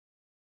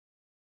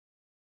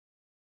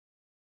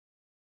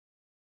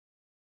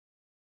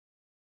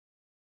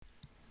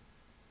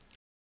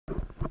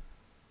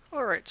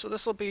Alright, so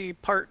this will be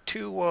part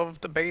 2 of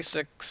the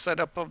basic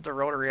setup of the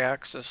rotary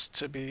axis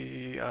to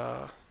be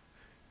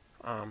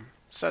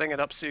setting it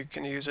up so you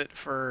can use it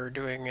for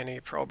doing any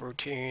probe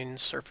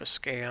routines, surface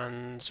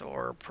scans,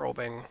 or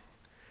probing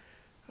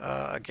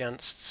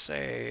against,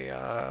 say,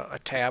 a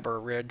tab or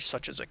ridge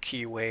such as a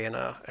keyway and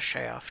a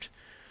shaft.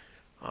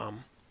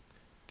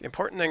 The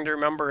important thing to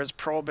remember is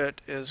ProbeIt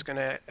is going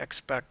to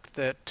expect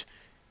that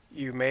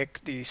you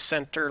make the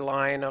center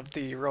line of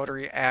the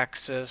rotary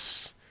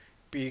axis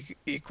be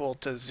equal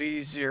to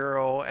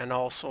Z0 and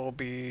also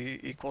be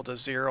equal to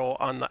 0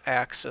 on the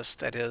axis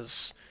that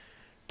is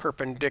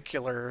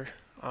perpendicular.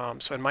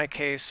 So in my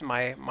case,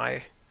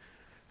 my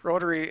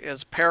rotary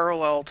is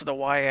parallel to the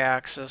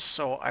y-axis,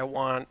 so I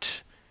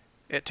want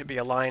it to be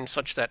aligned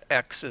such that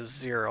x is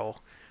 0.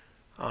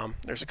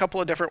 There's a couple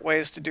of different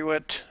ways to do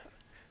it.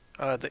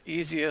 The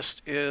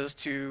easiest is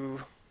to,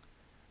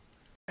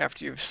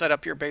 after you've set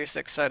up your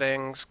basic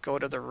settings, go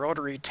to the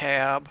Rotary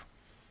tab,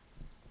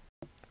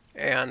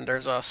 and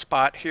there's a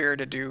spot here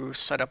to do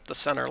set up the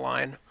center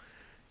line,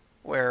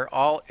 where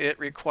all it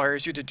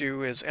requires you to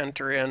do is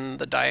enter in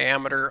the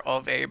diameter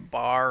of a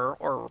bar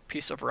or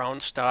piece of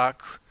round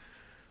stock,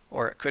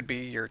 or it could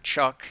be your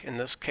chuck. In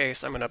this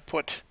case, I'm going to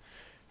put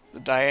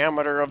the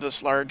diameter of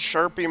this large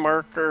Sharpie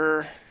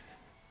marker.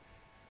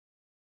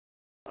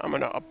 I'm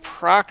going to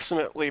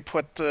approximately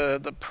put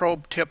the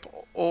probe tip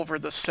over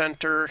the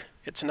center.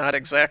 It's not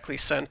exactly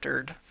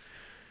centered,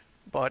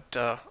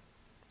 but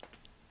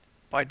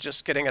by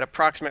just getting it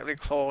approximately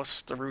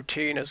close, the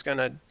routine is going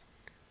to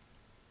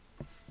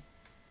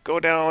go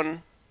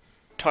down,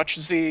 touch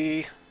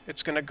Z.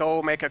 It's going to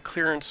go make a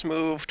clearance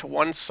move to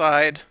one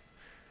side,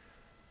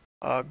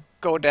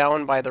 go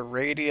down by the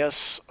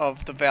radius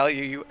of the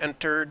value you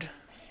entered.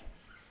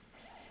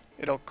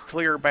 It'll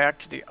clear back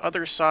to the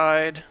other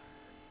side.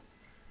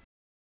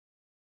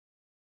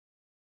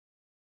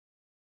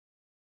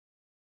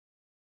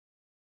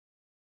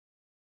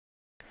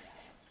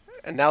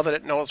 And now that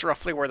it knows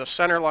roughly where the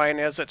center line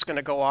is, it's going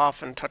to go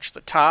off and touch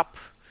the top.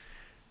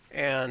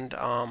 And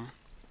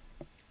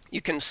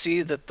you can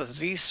see that the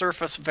Z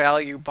surface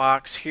value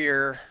box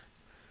here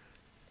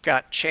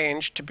got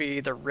changed to be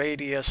the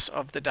radius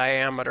of the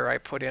diameter I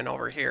put in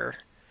over here.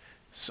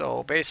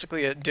 So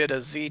basically it did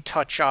a Z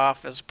touch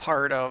off as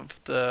part of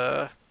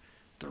the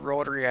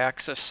rotary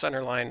axis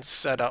centerline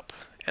setup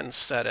and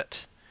set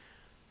it.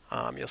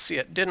 You'll see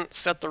it didn't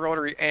set the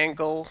rotary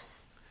angle.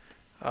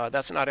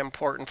 That's not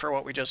important for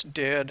what we just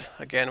did.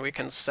 Again, we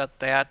can set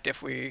that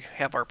if we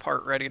have our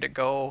part ready to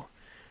go.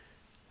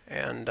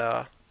 And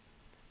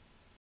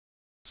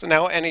so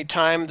now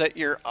anytime that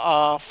you're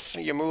off,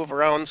 you move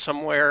around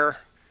somewhere,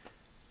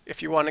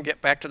 if you want to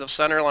get back to the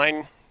center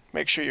line,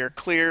 make sure you're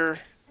clear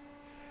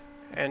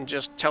and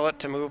just tell it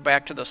to move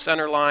back to the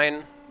center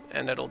line,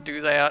 and it'll do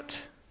that.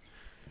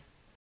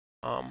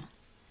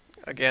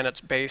 Again,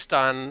 it's based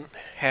on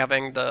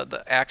having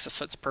the axis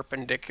that's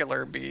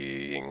perpendicular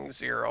being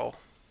 0.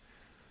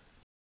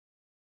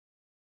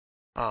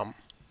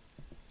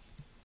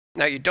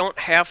 Now you don't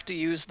have to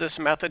use this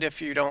method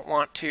if you don't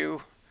want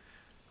to.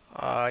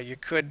 You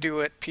could do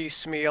it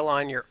piecemeal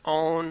on your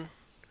own.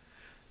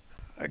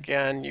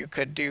 Again, you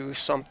could do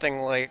something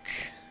like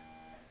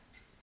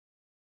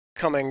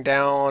coming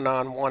down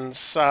on one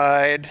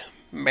side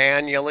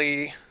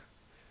manually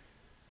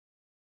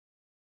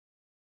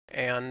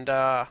and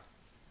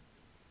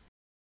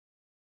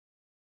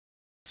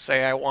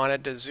say I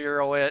wanted to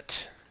 0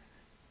 it.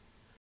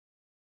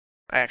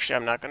 Actually,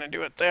 I'm not going to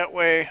do it that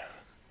way.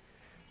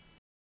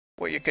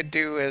 What you could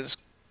do is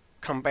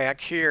come back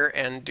here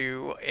and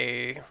do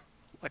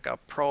like a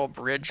probe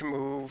ridge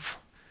move.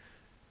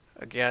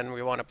 Again,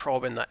 we want to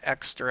probe in the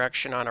X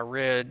direction on a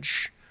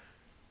ridge.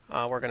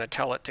 We're going to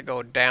tell it to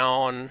go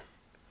down.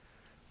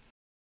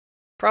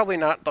 Probably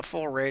not the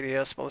full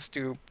radius, but let's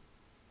do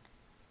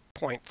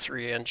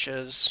 0.3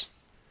 inches.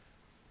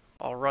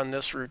 I'll run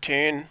this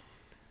routine.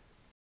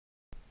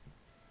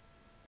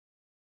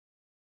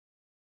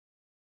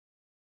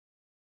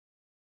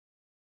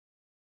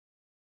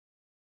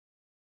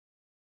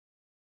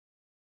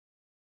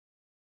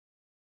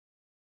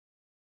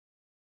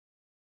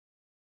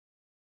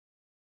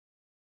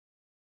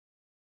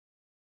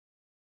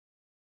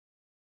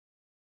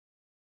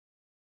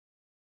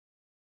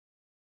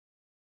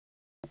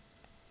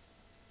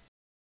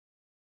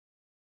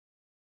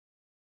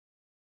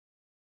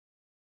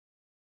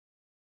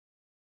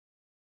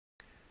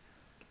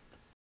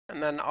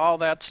 And then all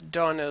that's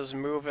done is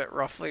move it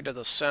roughly to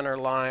the center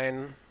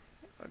line.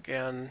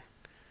 Again,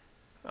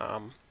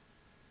 you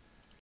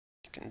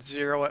can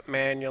 0 it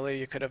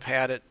manually. You could have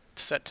had it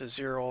set to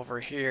 0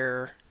 over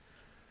here.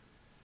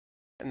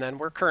 And then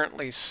we're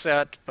currently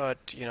set, but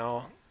you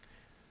know,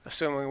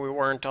 assuming we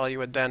weren't, all you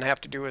would then have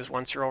to do is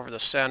once you're over the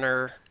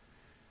center,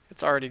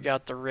 it's already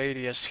got the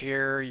radius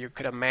here. You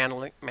could have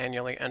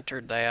manually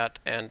entered that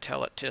and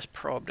tell it to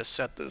probe to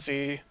set the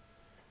Z.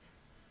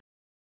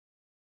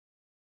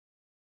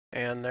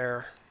 And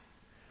there.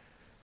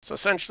 So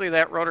essentially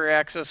that rotary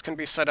axis can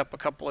be set up a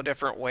couple of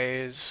different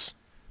ways.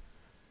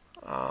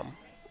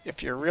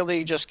 If you're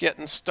really just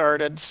getting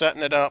started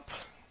setting it up,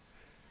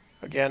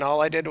 again, all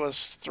I did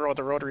was throw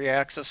the rotary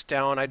axis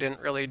down. I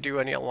didn't really do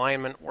any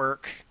alignment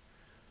work.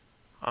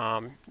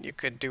 You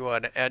could do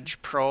an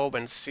edge probe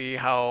and see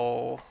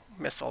how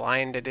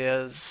misaligned it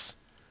is.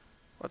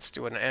 Let's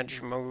do an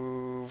edge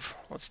move.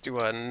 Let's do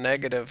a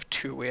negative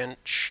 2"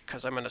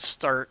 because I'm going to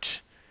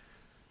start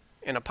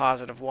in a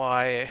positive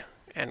Y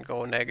and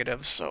go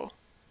negative. So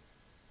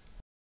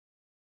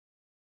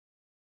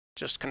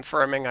just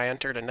confirming I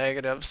entered a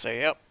negative,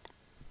 say yep.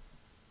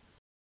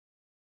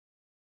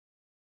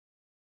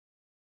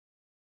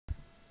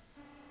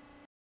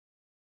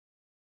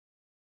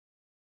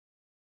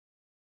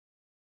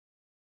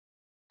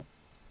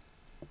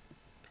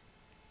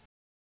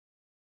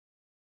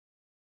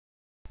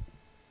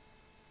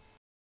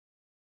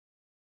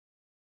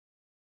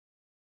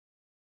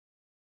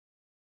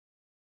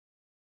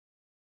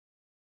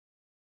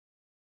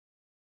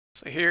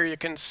 So here you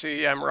can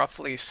see I'm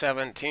roughly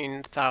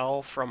 17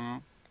 thou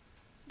from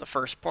the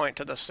first point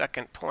to the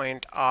second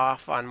point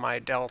off on my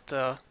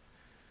delta.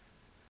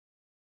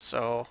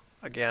 So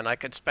again, I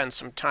could spend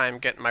some time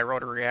getting my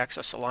rotary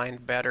axis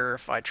aligned better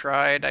if I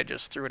tried. I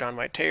just threw it on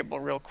my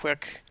table real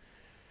quick.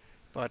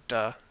 But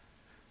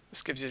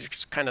this gives you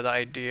just kind of the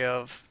idea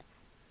of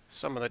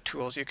some of the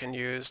tools you can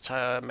use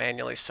to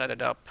manually set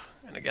it up.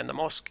 And again, the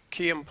most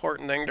key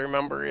important thing to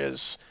remember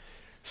is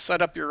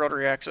set up your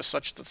rotary axis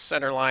such that the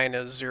center line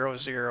is 0,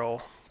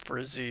 0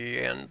 for Z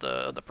and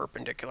the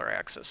perpendicular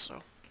axis.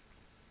 So